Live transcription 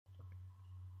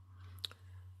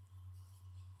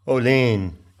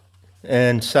Olin,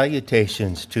 and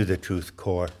salutations to the Truth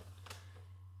Core,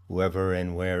 whoever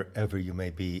and wherever you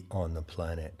may be on the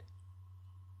planet.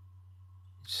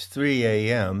 It's 3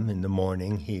 a.m. in the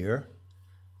morning here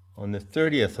on the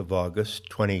 30th of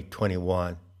August,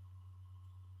 2021.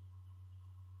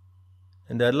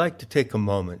 And I'd like to take a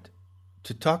moment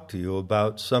to talk to you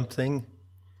about something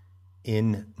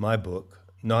in my book,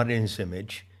 Not in His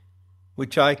Image,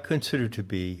 which I consider to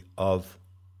be of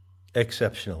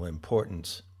exceptional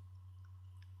importance.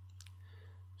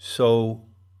 So,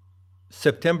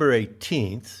 September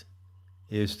 18th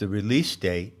is the release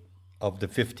date of the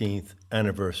 15th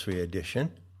anniversary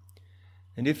edition.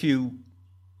 And if you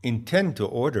intend to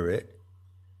order it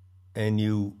and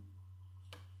you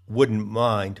wouldn't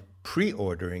mind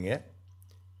pre-ordering it,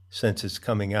 since it's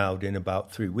coming out in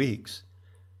about 3 weeks,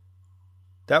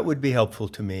 that would be helpful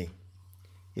to me.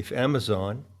 If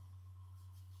Amazon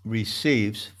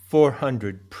receives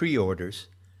 400 pre-orders,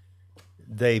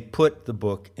 they put the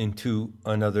book into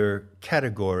another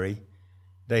category.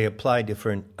 They apply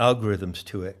different algorithms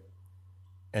to it,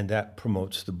 and that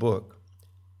promotes the book.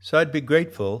 So I'd be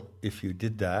grateful if you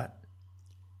did that,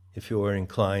 if you were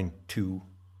inclined to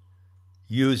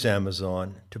use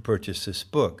Amazon to purchase this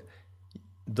book.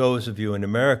 Those of you in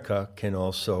America can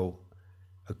also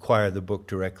acquire the book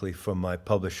directly from my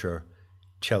publisher,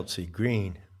 Chelsea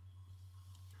Green.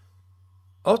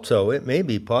 Also, it may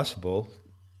be possible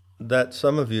that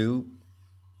some of you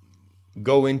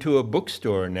go into a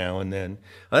bookstore now and then.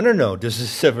 I don't know, does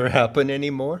this ever happen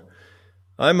anymore?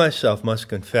 I myself must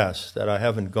confess that I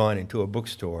haven't gone into a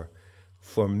bookstore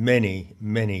for many,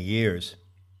 many years.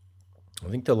 I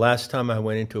think the last time I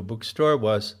went into a bookstore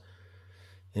was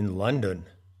in London,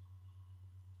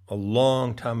 a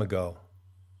long time ago.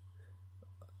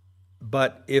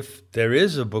 But if there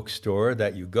is a bookstore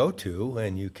that you go to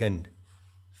and you can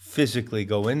physically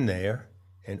go in there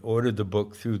and order the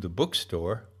book through the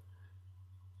bookstore,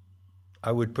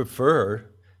 I would prefer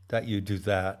that you do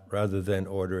that rather than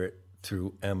order it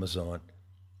through Amazon.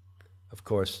 Of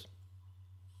course,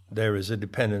 there is a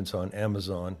dependence on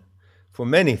Amazon for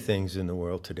many things in the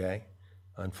world today,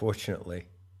 unfortunately.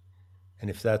 And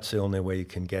if that's the only way you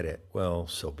can get it, well,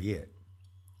 so be it.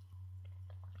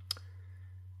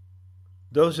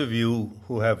 Those of you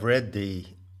who have read the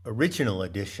original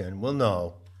edition will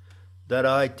know that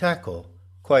I tackle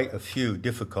quite a few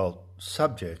difficult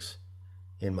subjects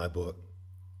in my book.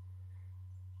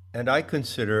 And I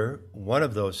consider one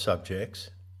of those subjects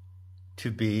to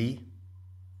be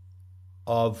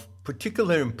of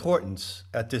particular importance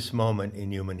at this moment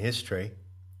in human history.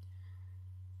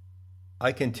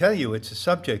 I can tell you it's a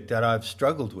subject that I've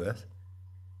struggled with,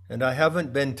 and I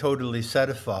haven't been totally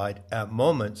satisfied at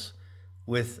moments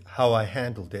with how I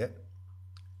handled it.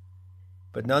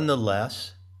 But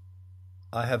nonetheless,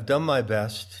 I have done my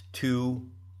best to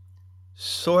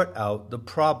sort out the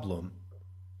problem,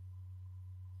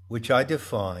 which I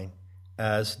define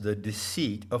as the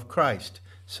deceit of Christ.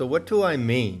 So what do I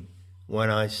mean when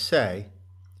I say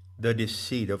the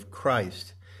deceit of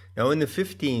Christ? Now, in the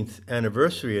 15th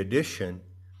anniversary edition,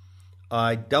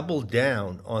 I doubled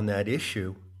down on that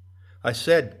issue. I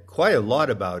said quite a lot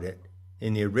about it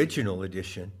in the original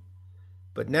edition,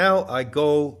 but now I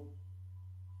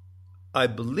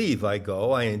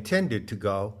intended to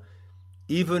go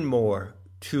even more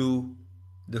to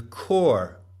the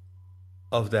core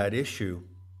of that issue.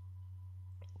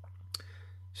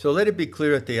 So let it be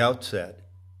clear at the outset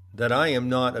that I am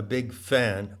not a big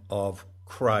fan of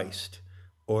Christ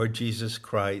or Jesus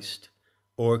Christ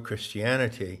or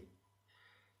Christianity.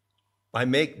 I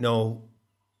make no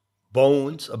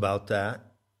bones about that.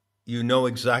 You know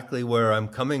exactly where I'm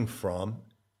coming from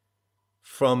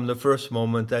the first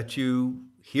moment that you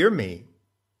hear me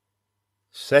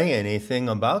say anything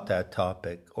about that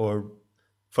topic, or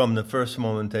from the first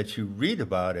moment that you read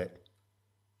about it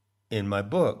in my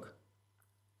book.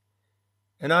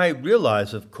 And I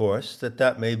realize, of course,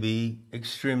 that may be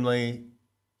extremely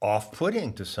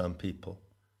off-putting to some people.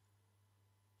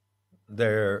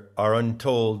 There are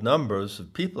untold numbers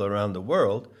of people around the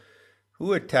world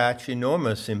who attach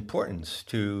enormous importance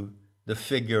to the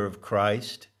figure of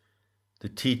Christ, the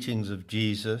teachings of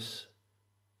Jesus,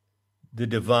 the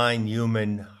divine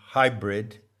human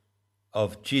hybrid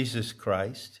of Jesus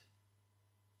Christ,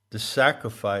 the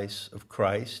sacrifice of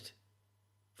Christ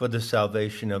for the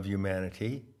salvation of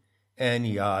humanity, and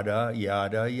yada,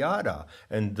 yada, yada.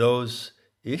 And those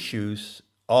issues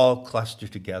all cluster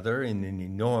together in an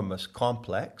enormous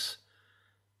complex,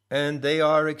 and they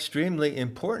are extremely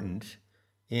important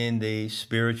in the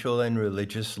spiritual and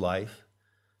religious life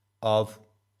of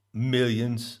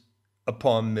millions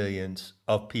upon millions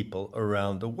of people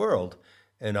around the world.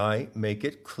 And I make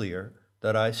it clear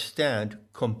that I stand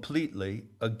completely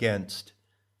against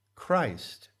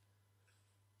Christ.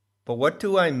 But what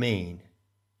do I mean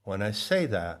when I say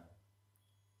that?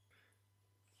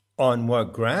 On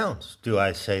what grounds do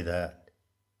I say that?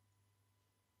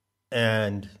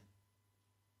 And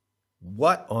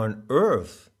what on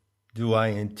earth do I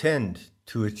intend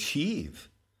to achieve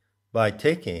by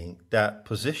taking that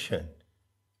position?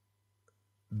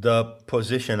 The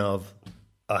position of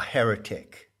a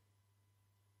heretic.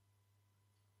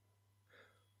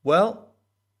 Well,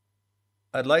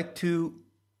 I'd like to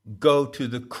go to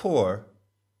the core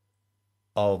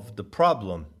of the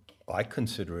problem. I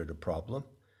consider it a problem.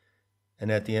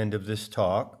 And at the end of this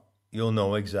talk, you'll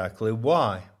know exactly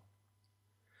why.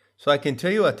 So I can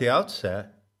tell you at the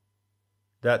outset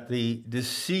that the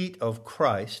deceit of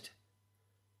Christ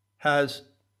has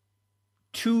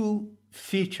two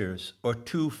features or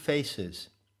two faces.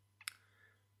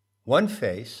 One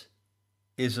face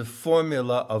is a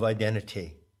formula of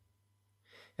identity,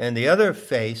 and the other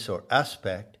face or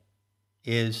aspect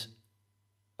is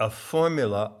a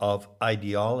formula of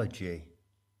ideology.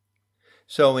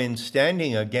 So in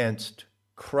standing against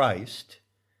Christ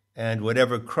and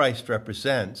whatever Christ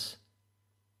represents,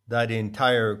 that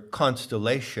entire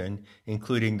constellation,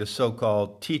 including the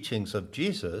so-called teachings of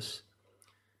Jesus,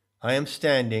 I am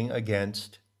standing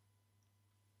against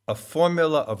a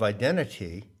formula of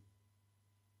identity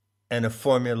and a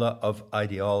formula of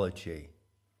ideology.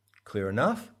 Clear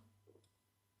enough?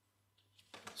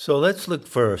 So let's look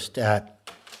first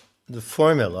at the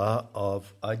formula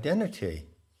of identity.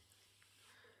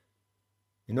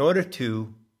 In order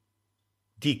to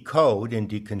decode and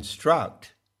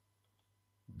deconstruct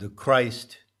the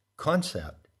Christ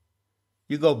concept,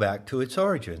 you go back to its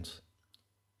origins.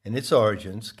 And its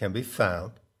origins can be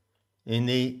found in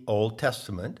the Old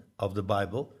Testament of the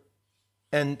Bible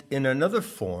and in another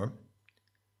form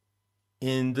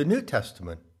in the New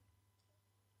Testament.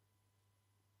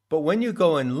 But when you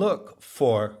go and look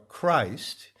for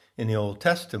Christ in the Old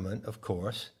Testament, of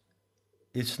course,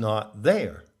 it's not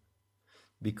there,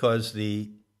 because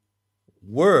the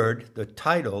word, the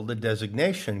title, the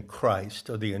designation Christ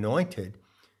or the Anointed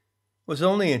was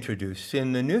only introduced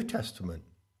in the New Testament.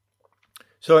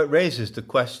 So it raises the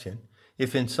question,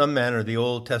 if in some manner the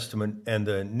Old Testament and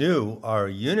the New are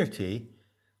unity,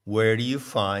 where do you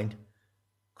find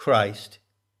Christ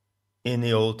in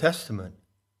the Old Testament?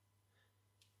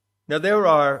 Now, there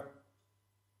are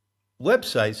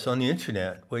websites on the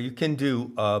internet where you can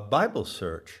do a Bible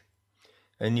search,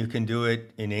 and you can do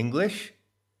it in English,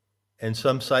 and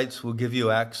some sites will give you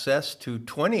access to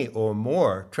 20 or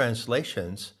more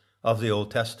translations of the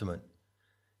Old Testament.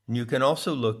 And you can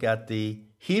also look at the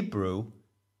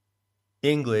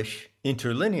Hebrew-English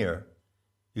interlinear.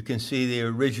 You can see the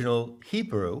original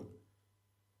Hebrew,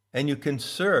 and you can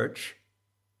search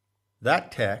that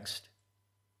text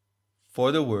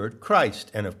for the word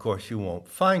Christ, and of course you won't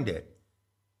find it.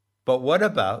 But what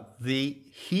about the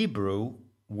Hebrew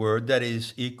word that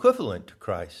is equivalent to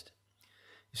Christ?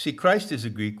 You see, Christ is a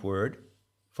Greek word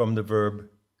from the verb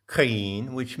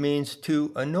krein, which means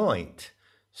to anoint.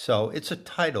 So it's a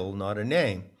title, not a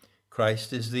name.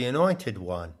 Christ is the Anointed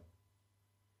One.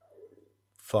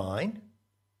 Fine.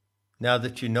 Now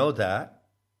that you know that,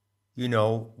 you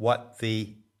know what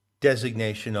the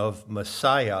designation of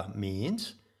Messiah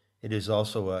means. It is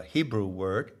also a Hebrew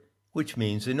word, which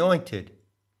means anointed.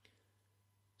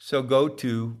 So go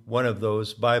to one of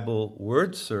those Bible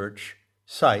word search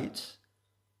sites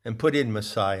and put in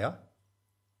Messiah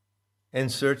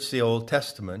and search the Old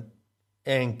Testament,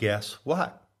 and guess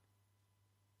what?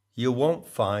 You won't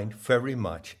find very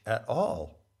much at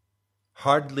all.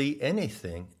 Hardly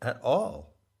anything at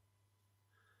all.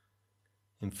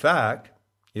 In fact,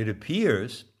 it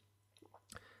appears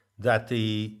that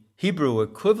the Hebrew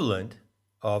equivalent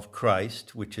of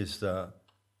Christ, which is the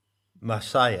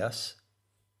Messiah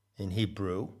in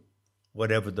Hebrew,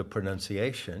 whatever the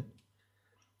pronunciation,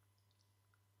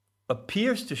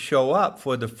 appears to show up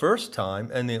for the first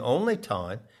time and the only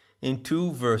time in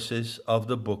 2 verses of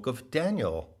the book of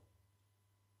Daniel.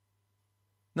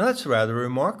 Now, that's rather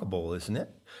remarkable, isn't it?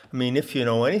 I mean, if you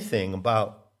know anything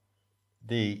about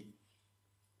the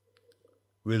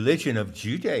religion of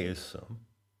Judaism,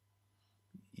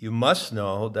 you must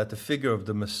know that the figure of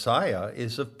the Messiah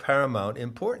is of paramount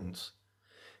importance.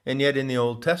 And yet in the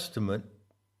Old Testament,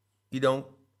 you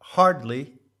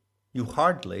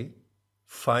hardly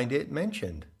find it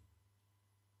mentioned.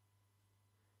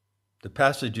 The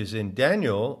passages in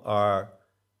Daniel are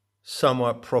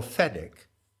somewhat prophetic.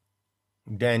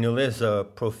 Daniel is a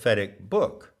prophetic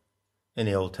book, in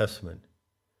the Old Testament.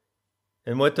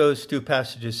 And what those two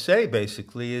passages say,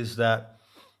 basically, is that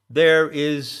there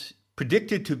is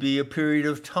predicted to be a period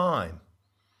of time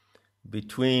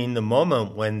between the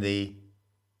moment when the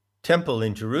temple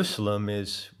in Jerusalem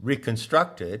is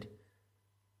reconstructed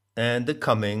and the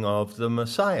coming of the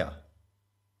Messiah.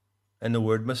 And the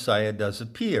word Messiah does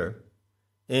appear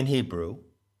in Hebrew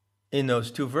in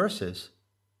those two verses.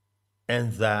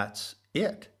 And that's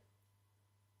it.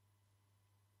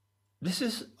 This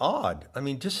is odd. I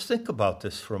mean, just think about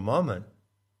this for a moment.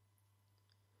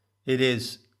 It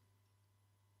is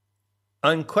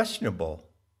unquestionable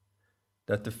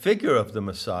that the figure of the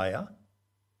Messiah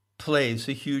plays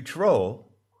a huge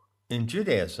role in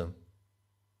Judaism.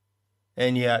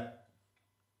 And yet,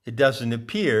 it doesn't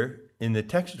appear in the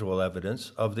textual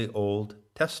evidence of the Old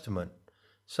Testament.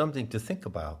 Something to think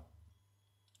about.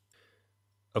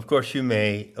 Of course, you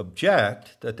may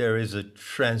object that there is a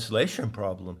translation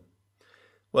problem.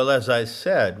 Well, as I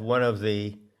said, one of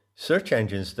the search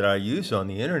engines that I use on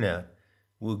the internet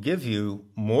will give you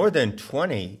more than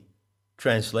 20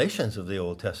 translations of the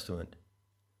Old Testament.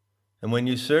 And when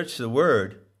you search the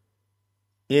word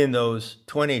in those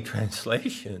 20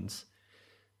 translations,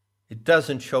 it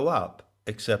doesn't show up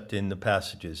except in the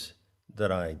passages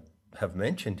that I have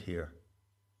mentioned here.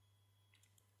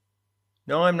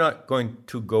 Now, I'm not going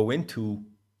to go into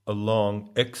a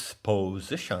long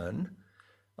exposition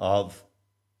of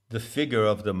the figure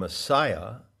of the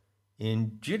Messiah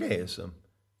in Judaism.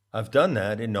 I've done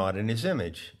that in Not in His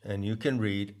Image, and you can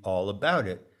read all about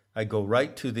it. I go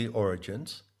right to the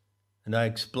origins, and I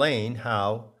explain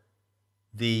how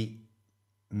the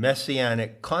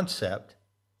messianic concept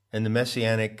and the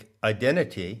messianic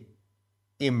identity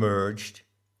emerged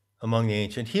among the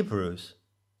ancient Hebrews.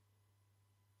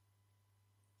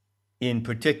 In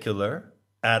particular,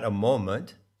 at a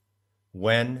moment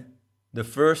when the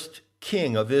first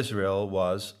king of Israel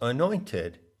was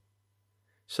anointed.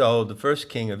 So the first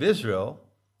king of Israel,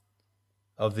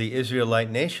 of the Israelite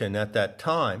nation at that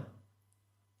time,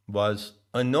 was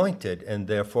anointed and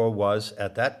therefore was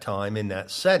at that time, in that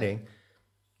setting,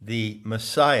 the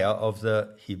Messiah of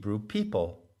the Hebrew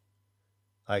people.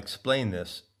 I explain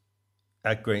this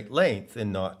at great length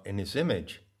in Not in His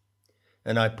Image.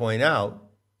 And I point out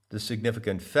the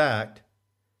significant fact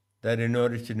that in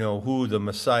order to know who the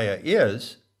Messiah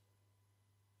is,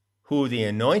 who the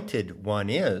anointed one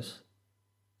is,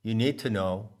 you need to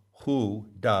know who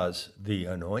does the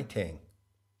anointing.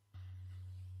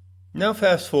 Now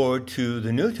fast forward to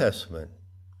the New Testament.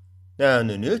 Now in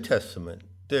the New Testament,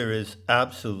 there is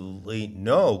absolutely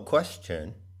no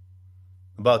question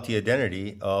about the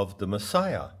identity of the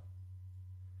Messiah.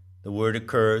 The word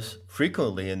occurs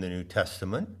frequently in the New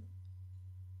Testament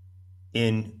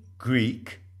in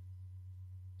Greek,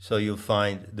 so you'll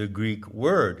find the Greek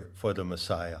word for the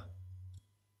Messiah,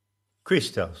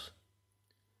 Christos,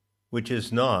 which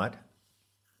is not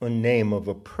a name of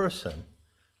a person,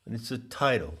 but it's a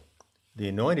title, the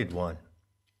Anointed One.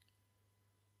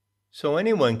 So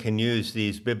anyone can use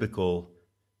these biblical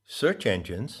search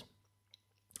engines,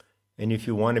 and if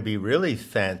you want to be really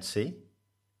fancy,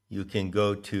 you can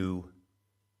go to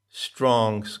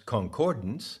Strong's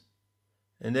Concordance,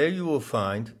 and there you will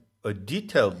find a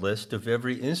detailed list of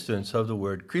every instance of the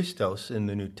word Christos in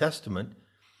the New Testament,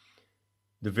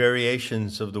 the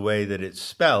variations of the way that it's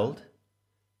spelled,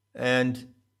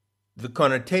 and the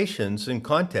connotations and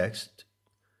context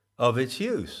of its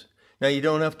use. Now, you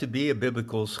don't have to be a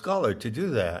biblical scholar to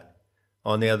do that.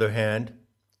 On the other hand,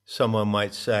 someone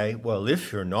might say, well,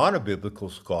 if you're not a biblical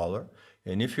scholar,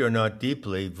 and if you're not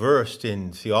deeply versed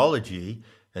in theology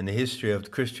and the history of the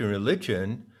Christian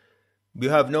religion, you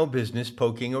have no business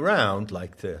poking around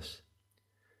like this.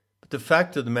 But the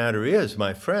fact of the matter is,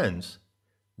 my friends,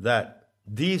 that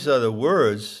these are the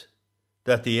words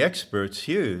that the experts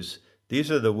use.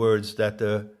 These are the words that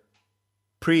the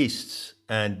priests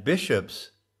and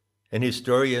bishops and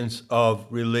historians of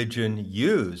religion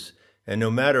use. And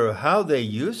no matter how they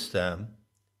use them,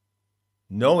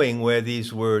 knowing where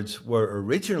these words were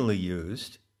originally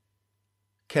used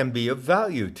can be of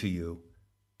value to you,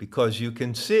 because you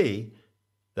can see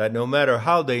that no matter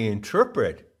how they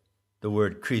interpret the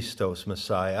word Christos,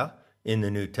 Messiah, in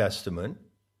the New Testament,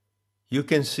 you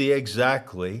can see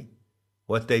exactly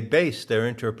what they base their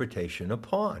interpretation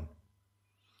upon.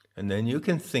 And then you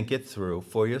can think it through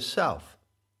for yourself.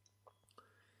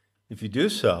 If you do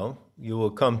so, you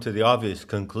will come to the obvious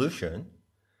conclusion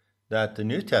that the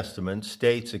New Testament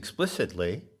states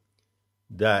explicitly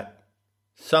that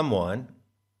someone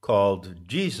called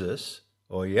Jesus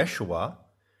or Yeshua,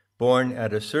 born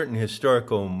at a certain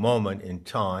historical moment in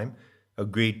time,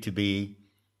 agreed to be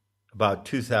about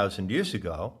 2,000 years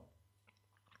ago,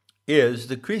 is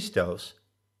the Christos,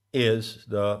 is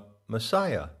the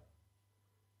Messiah.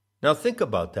 Now think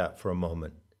about that for a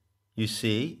moment. You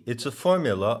see, it's a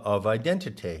formula of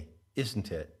identity,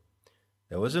 isn't it?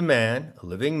 There was a man, a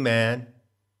living man,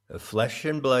 a flesh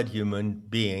and blood human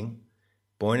being,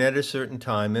 born at a certain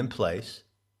time and place,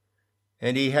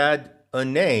 and he had a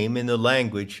name in the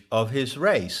language of his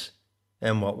race.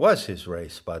 And what was his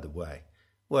race, by the way?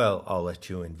 Well, I'll let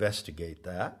you investigate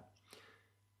that.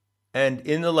 And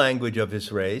in the language of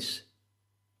his race,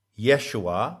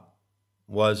 Yeshua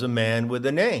was a man with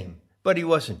a name. But he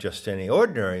wasn't just any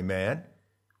ordinary man.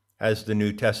 As the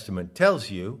New Testament tells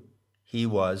you, he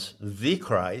was the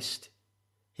Christ.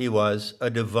 He was a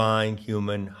divine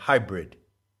human hybrid,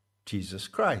 Jesus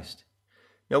Christ.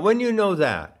 Now, when you know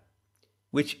that,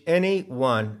 which any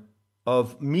one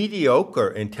of mediocre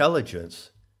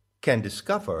intelligence can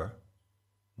discover,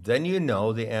 then you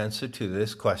know the answer to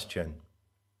this question.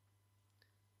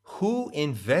 Who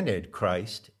invented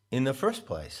Christ in the first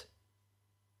place?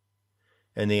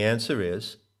 And the answer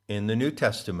is, in the New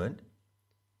Testament,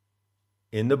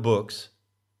 in the books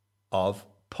of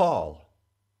Paul.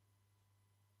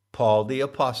 Paul the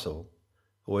Apostle,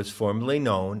 who was formerly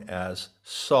known as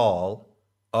Saul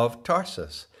of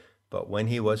Tarsus. But when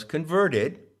he was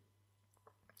converted,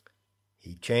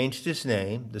 he changed his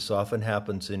name. This often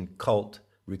happens in cult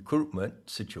recruitment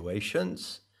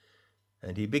situations.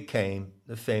 And he became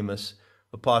the famous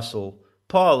Apostle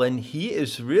Paul. And he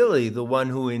is really the one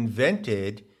who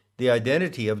invented the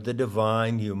identity of the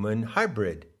divine human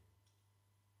hybrid.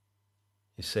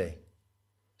 You see.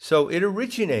 So it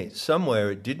originates somewhere.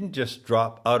 It didn't just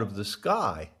drop out of the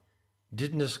sky. It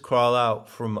didn't just crawl out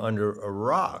from under a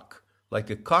rock like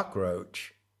a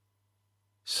cockroach.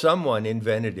 Someone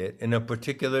invented it in a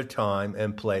particular time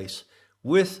and place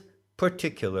with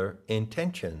particular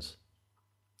intentions.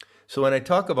 So when I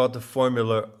talk about the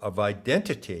formula of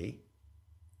identity,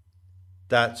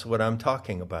 that's what I'm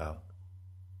talking about.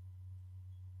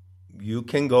 You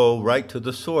can go right to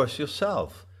the source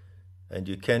yourself, and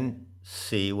you can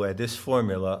see where this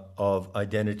formula of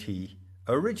identity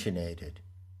originated.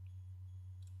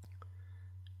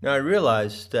 Now I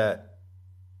realize that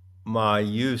my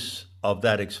use of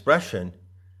that expression,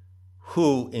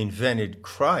 who invented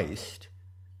Christ,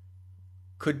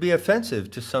 could be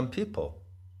offensive to some people.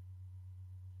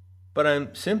 But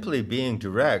I'm simply being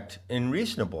direct and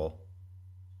reasonable.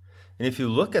 And if you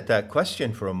look at that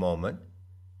question for a moment,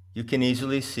 you can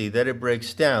easily see that it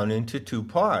breaks down into two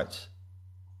parts.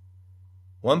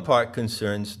 One part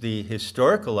concerns the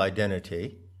historical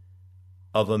identity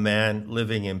of a man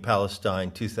living in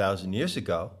Palestine 2,000 years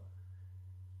ago,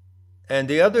 and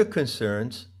the other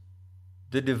concerns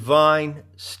the divine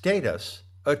status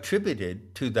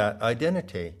attributed to that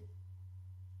identity.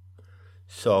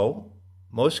 So,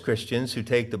 most Christians who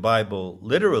take the Bible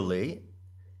literally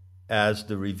as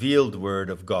the revealed word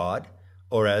of God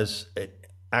or as an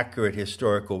accurate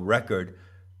historical record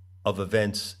of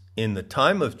events in the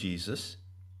time of Jesus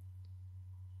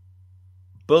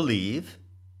believe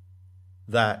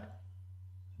that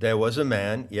there was a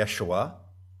man, Yeshua,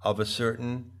 of a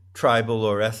certain tribal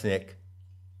or ethnic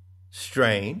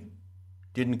strain,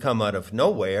 didn't come out of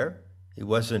nowhere, he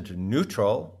wasn't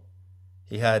neutral,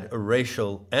 he had a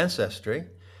racial ancestry,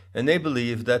 and they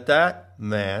believed that that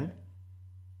man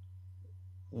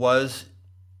was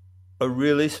a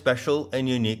really special and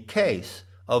unique case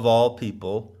of all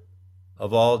people,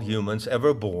 of all humans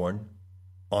ever born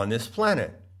on this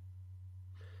planet.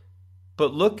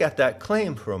 But look at that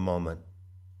claim for a moment.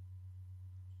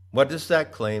 What does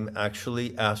that claim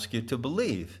actually ask you to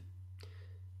believe?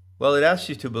 Well, it asks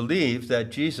you to believe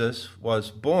that Jesus was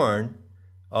born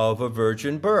of a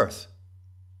virgin birth,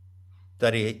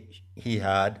 that he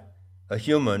had a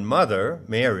human mother,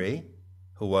 Mary,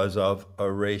 who was of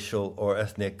a racial or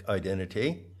ethnic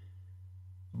identity,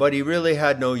 but he really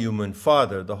had no human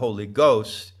father. The Holy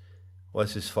Ghost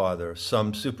was his father.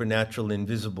 Some supernatural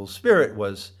invisible spirit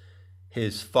was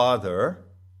his father.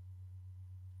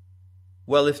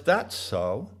 Well, if that's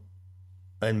so,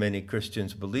 and many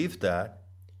Christians believe that,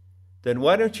 then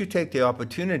why don't you take the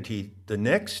opportunity the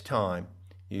next time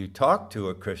you talk to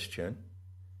a Christian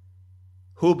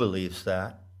who believes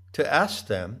that, to ask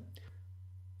them,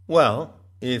 well,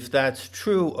 if that's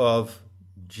true of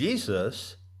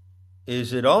Jesus,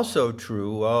 is it also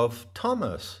true of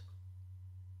Thomas?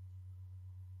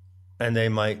 And they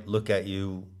might look at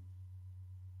you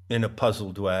in a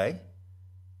puzzled way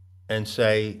and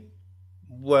say,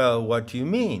 well, what do you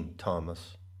mean,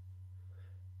 Thomas?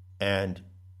 And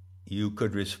you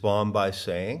could respond by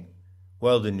saying,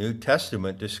 well, the New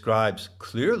Testament describes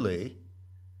clearly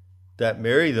that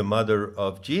Mary, the mother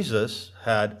of Jesus,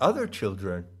 had other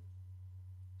children.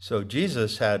 So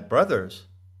Jesus had brothers.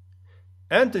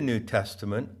 And the New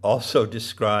Testament also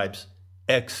describes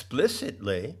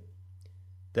explicitly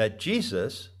that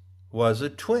Jesus was a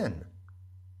twin,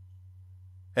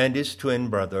 and his twin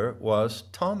brother was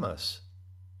Thomas.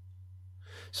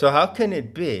 So how can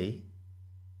it be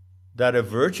that a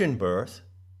virgin birth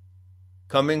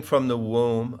coming from the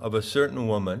womb of a certain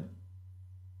woman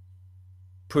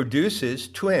produces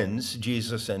twins,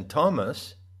 Jesus and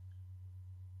Thomas,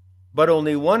 but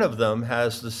only one of them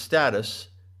has the status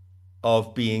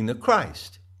of being the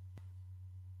Christ?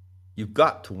 You've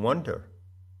got to wonder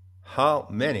how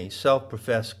many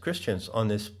self-professed Christians on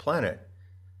this planet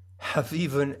have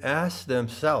even asked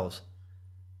themselves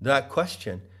that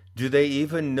question. Do they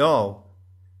even know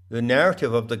the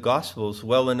narrative of the Gospels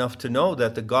well enough to know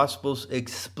that the Gospels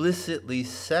explicitly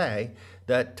say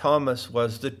that Thomas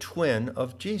was the twin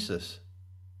of Jesus?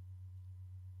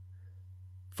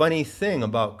 Funny thing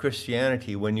about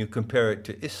Christianity when you compare it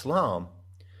to Islam,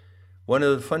 one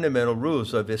of the fundamental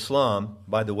rules of Islam,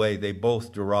 by the way, they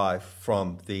both derive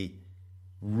from the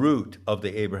root of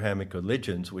the Abrahamic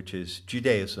religions, which is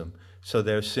Judaism. So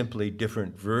they're simply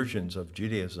different versions of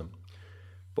Judaism.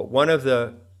 But one of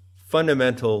the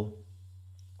fundamental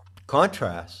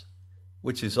contrasts,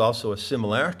 which is also a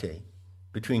similarity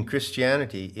between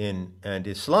Christianity and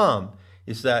Islam,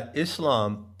 is that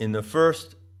Islam, in the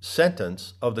first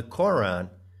sentence of the Quran,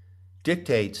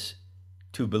 dictates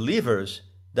to believers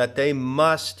that they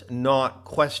must not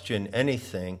question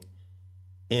anything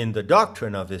in the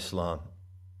doctrine of Islam.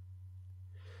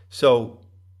 So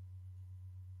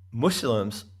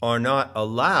Muslims are not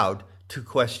allowed to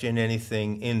question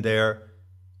anything in their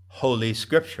holy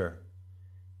scripture.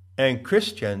 And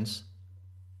Christians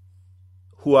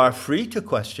who are free to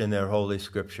question their holy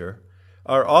scripture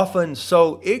are often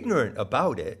so ignorant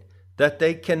about it that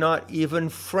they cannot even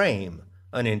frame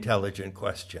an intelligent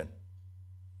question.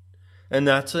 And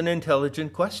that's an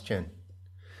intelligent question.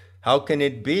 How can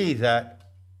it be that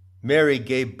Mary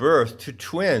gave birth to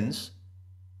twins,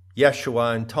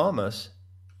 Yeshua and Thomas,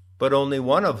 but only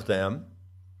one of them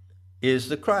is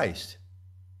the Christ?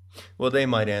 Well, they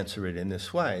might answer it in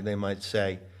this way. They might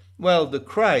say, well, the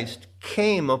Christ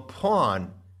came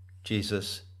upon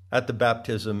Jesus at the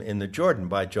baptism in the Jordan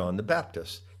by John the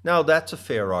Baptist. Now, that's a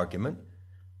fair argument,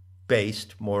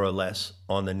 based more or less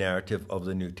on the narrative of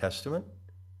the New Testament.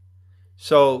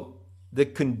 So the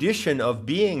condition of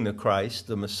being the Christ,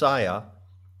 the Messiah,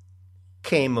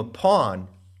 came upon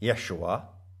Yeshua,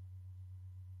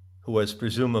 who was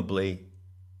presumably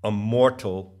a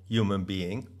mortal human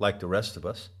being like the rest of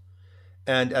us.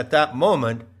 And at that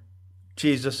moment,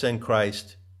 Jesus and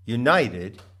Christ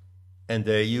united, and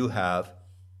there you have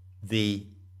the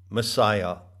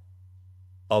Messiah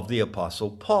of the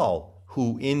Apostle Paul,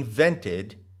 who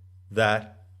invented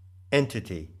that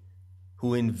entity,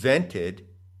 who invented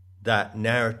that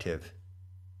narrative,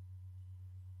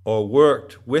 or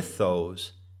worked with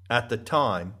those at the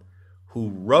time who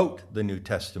wrote the New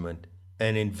Testament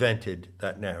and invented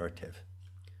that narrative.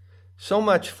 So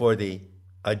much for the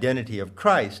identity of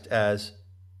Christ, as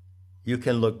you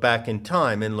can look back in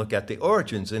time and look at the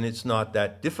origins, and it's not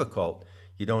that difficult.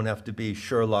 You don't have to be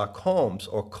Sherlock Holmes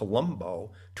or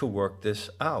Columbo to work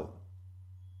this out.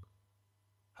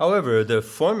 However, the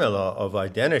formula of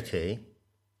identity,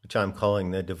 which I'm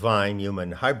calling the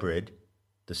divine-human hybrid,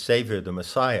 the Savior, the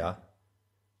Messiah,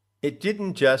 it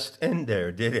didn't just end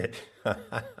there, did it?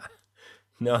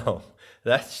 No,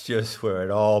 that's just where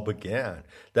it all began.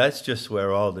 That's just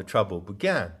where all the trouble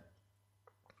began.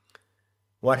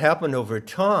 What happened over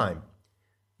time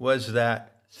was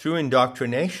that through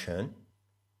indoctrination,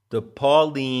 the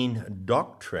Pauline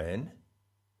doctrine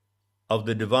of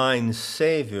the divine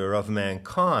Savior of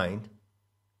mankind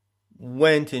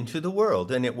went into the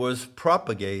world, and it was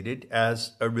propagated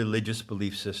as a religious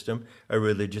belief system, a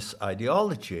religious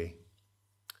ideology.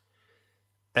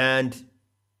 And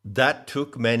that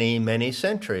took many, many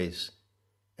centuries.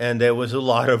 And there was a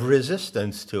lot of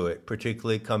resistance to it,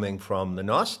 particularly coming from the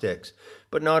Gnostics.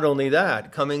 But not only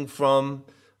that, coming from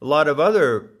a lot of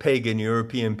other pagan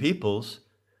European peoples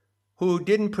who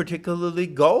didn't particularly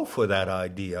go for that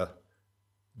idea.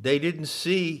 They didn't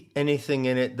see anything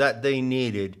in it that they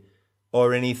needed,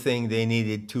 or anything they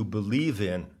needed to believe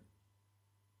in,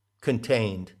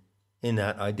 contained in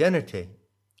that identity.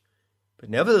 But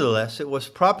nevertheless, it was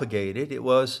propagated. It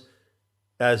was,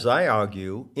 as I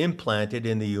argue, implanted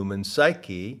in the human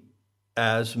psyche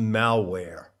as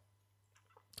malware.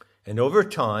 And over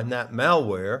time, that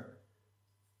malware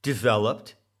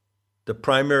developed, the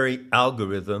primary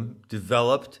algorithm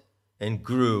developed and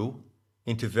grew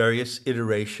into various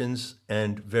iterations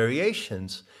and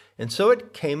variations. And so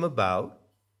it came about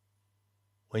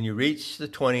when you reach the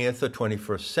 20th or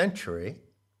 21st century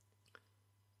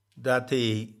that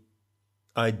the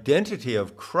identity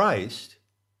of Christ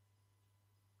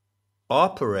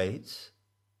operates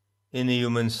in the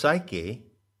human psyche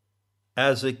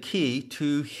as a key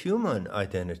to human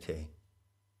identity.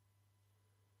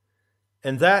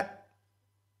 And that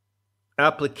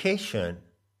application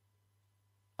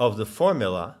of the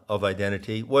formula of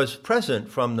identity was present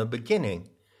from the beginning,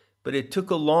 but it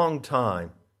took a long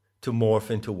time to morph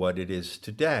into what it is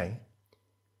today.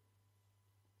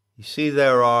 You see,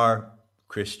 there are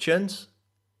Christians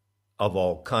of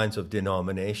all kinds of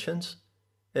denominations,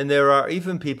 and there are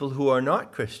even people who are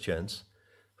not Christians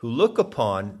who look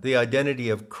upon the identity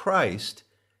of Christ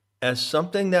as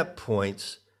something that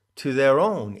points to their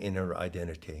own inner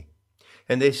identity.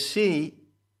 And they see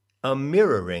a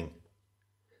mirroring.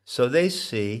 So they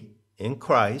see in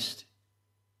Christ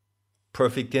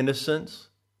perfect innocence,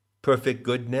 perfect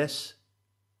goodness,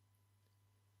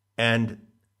 and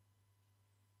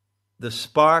the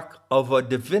spark of a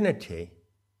divinity.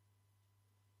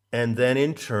 And then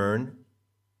in turn,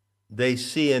 they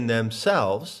see in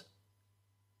themselves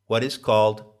what is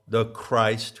called the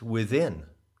Christ within.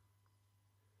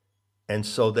 And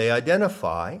so they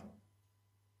identify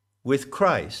with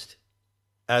Christ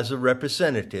as a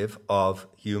representative of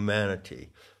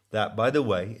humanity. That, by the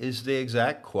way, is the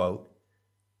exact quote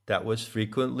that was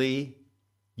frequently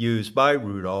used by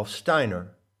Rudolf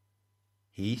Steiner.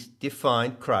 He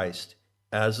defined Christ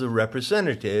as a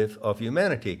representative of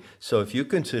humanity. So if you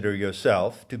consider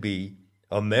yourself to be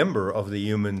a member of the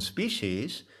human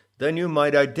species, then you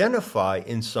might identify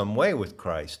in some way with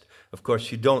Christ. Of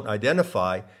course, you don't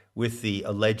identify with the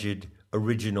alleged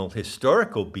original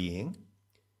historical being,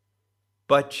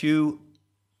 but you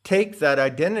take that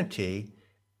identity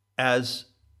as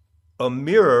a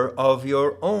mirror of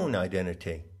your own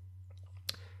identity.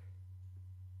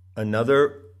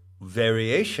 Another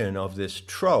variation of this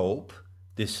trope,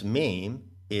 this meme,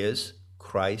 is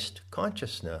Christ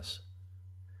consciousness.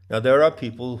 Now, there are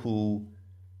people who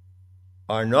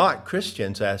are not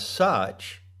Christians as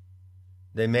such.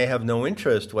 They may have no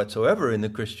interest whatsoever in the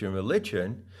Christian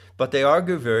religion, but they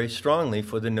argue very strongly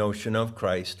for the notion of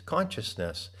Christ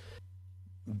consciousness.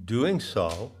 Doing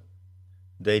so,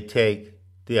 they take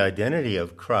the identity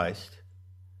of Christ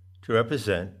to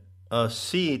represent a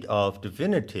seed of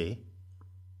divinity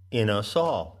in us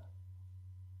all.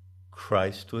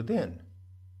 Christ within.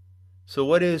 So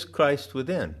what is Christ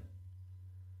within?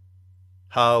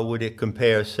 How would it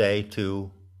compare, say,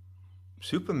 to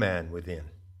Superman within?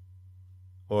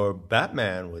 Or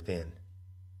Batman within?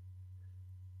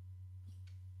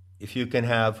 If you can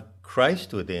have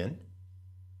Christ within,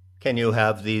 can you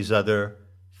have these other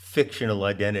fictional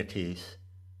identities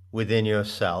within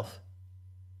yourself,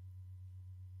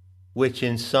 which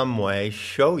in some way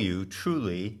show you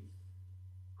truly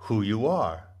who you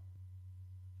are?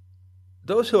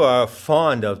 Those who are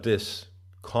fond of this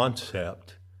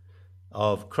concept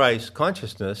of Christ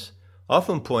consciousness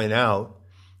often point out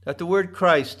that the word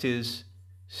Christ is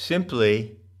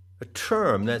simply a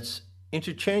term that's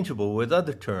interchangeable with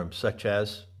other terms such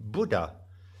as Buddha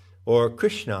or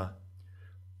Krishna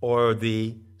or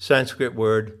the Sanskrit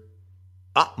word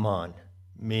Atman,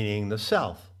 meaning the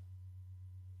self.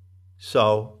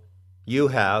 So you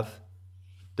have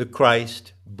the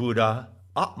Christ, Buddha,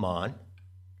 Atman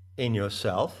in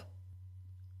yourself,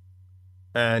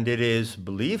 and it is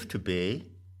believed to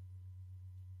be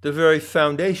the very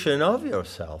foundation of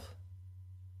yourself.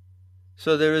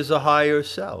 So there is a higher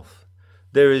self.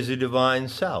 There is a divine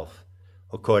self,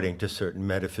 according to certain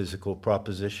metaphysical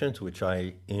propositions, which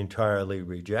I entirely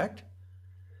reject.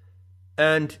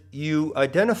 And you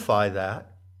identify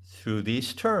that through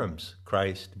these terms,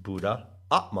 Christ, Buddha,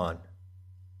 Atman.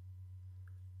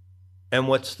 And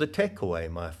what's the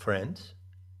takeaway, my friends?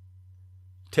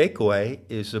 Takeaway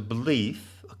is a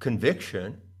belief, a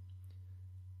conviction,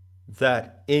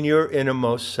 that in your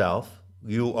innermost self,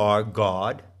 you are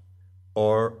God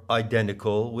or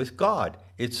identical with God.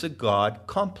 It's a God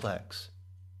complex.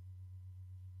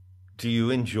 Do you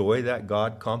enjoy that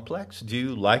God complex? Do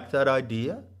you like that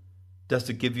idea? Does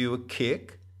it give you a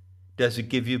kick? Does it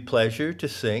give you pleasure to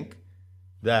think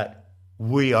that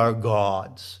we are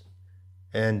gods?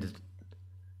 And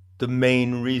the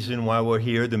main reason why we're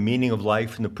here, the meaning of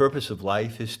life and the purpose of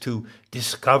life, is to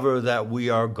discover that we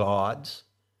are gods.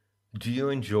 Do you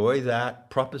enjoy that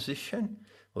proposition?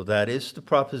 Well, that is the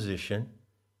proposition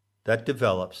that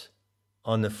develops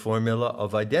on the formula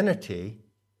of identity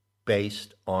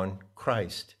based on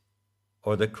Christ,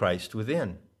 or the Christ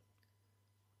within.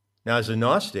 Now, as a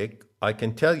Gnostic, I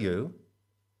can tell you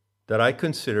that I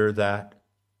consider that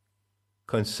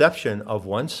conception of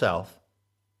oneself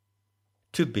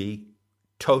to be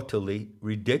totally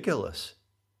ridiculous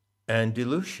and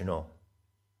delusional.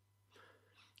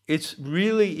 It's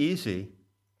really easy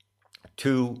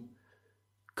to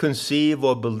conceive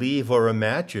or believe or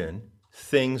imagine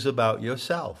things about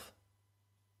yourself.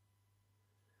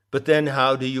 But then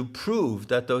how do you prove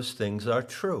that those things are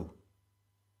true?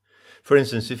 For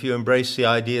instance, if you embrace the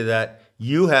idea that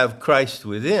you have Christ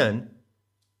within,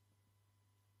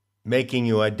 making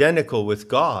you identical with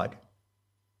God,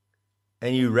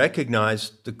 and you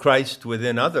recognize the Christ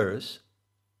within others,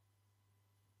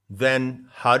 then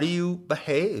how do you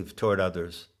behave toward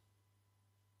others?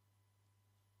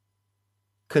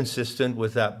 Consistent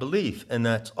with that belief, and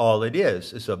that's all it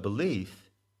is a belief.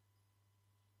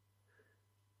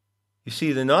 You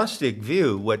see, the Gnostic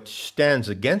view, what stands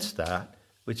against that,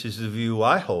 which is the view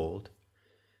I hold,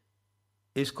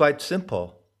 is quite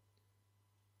simple.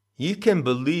 You can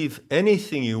believe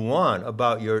anything you want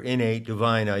about your innate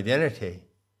divine identity,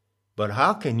 but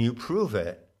how can you prove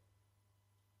it?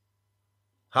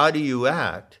 How do you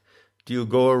act? Do you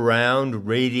go around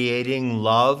radiating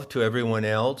love to everyone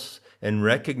else and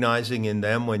recognizing in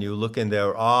them, when you look in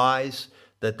their eyes,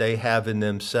 that they have in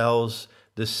themselves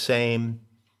the same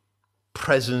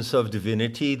presence of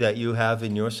divinity that you have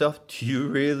in yourself? Do you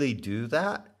really do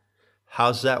that?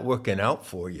 How's that working out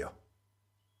for you?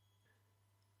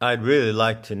 I'd really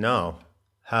like to know,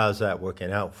 how's that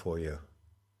working out for you?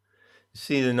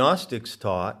 See, the Gnostics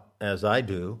taught, as I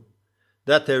do,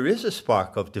 that there is a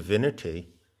spark of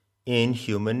divinity in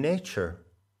human nature.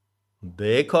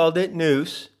 They called it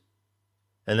nous,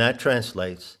 and that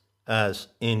translates as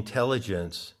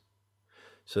intelligence.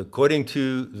 So according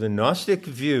to the Gnostic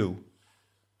view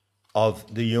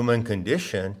of the human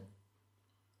condition,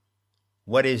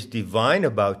 what is divine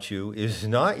about you is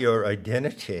not your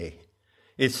identity.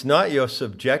 It's not your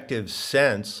subjective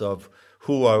sense of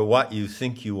who or what you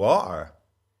think you are.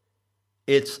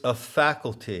 It's a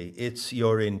faculty. It's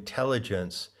your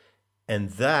intelligence. And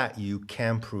that you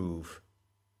can prove.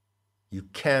 You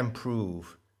can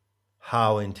prove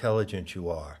how intelligent you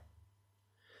are.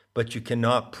 But you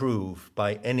cannot prove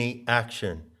by any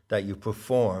action that you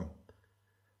perform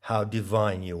how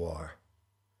divine you are.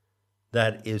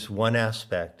 That is one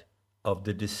aspect of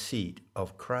the deceit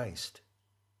of Christ.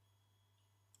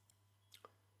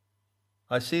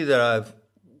 I see that I've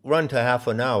run to half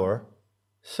an hour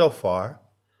so far,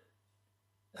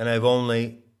 and I've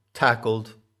only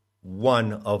tackled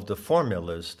one of the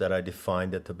formulas that I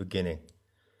defined at the beginning.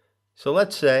 So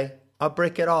let's say I'll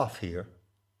break it off here,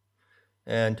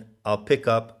 and I'll pick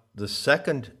up the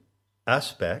second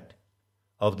aspect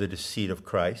of the deceit of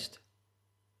Christ,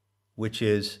 which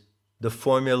is the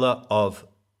formula of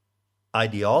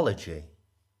ideology,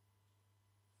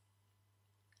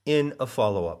 in a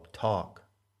follow-up talk.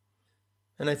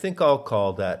 And I think I'll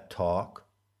call that talk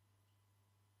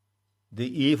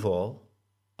the evil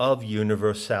of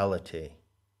universality.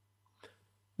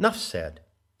 Enough said,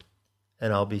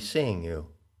 and I'll be seeing you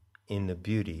in the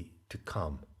beauty to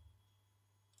come.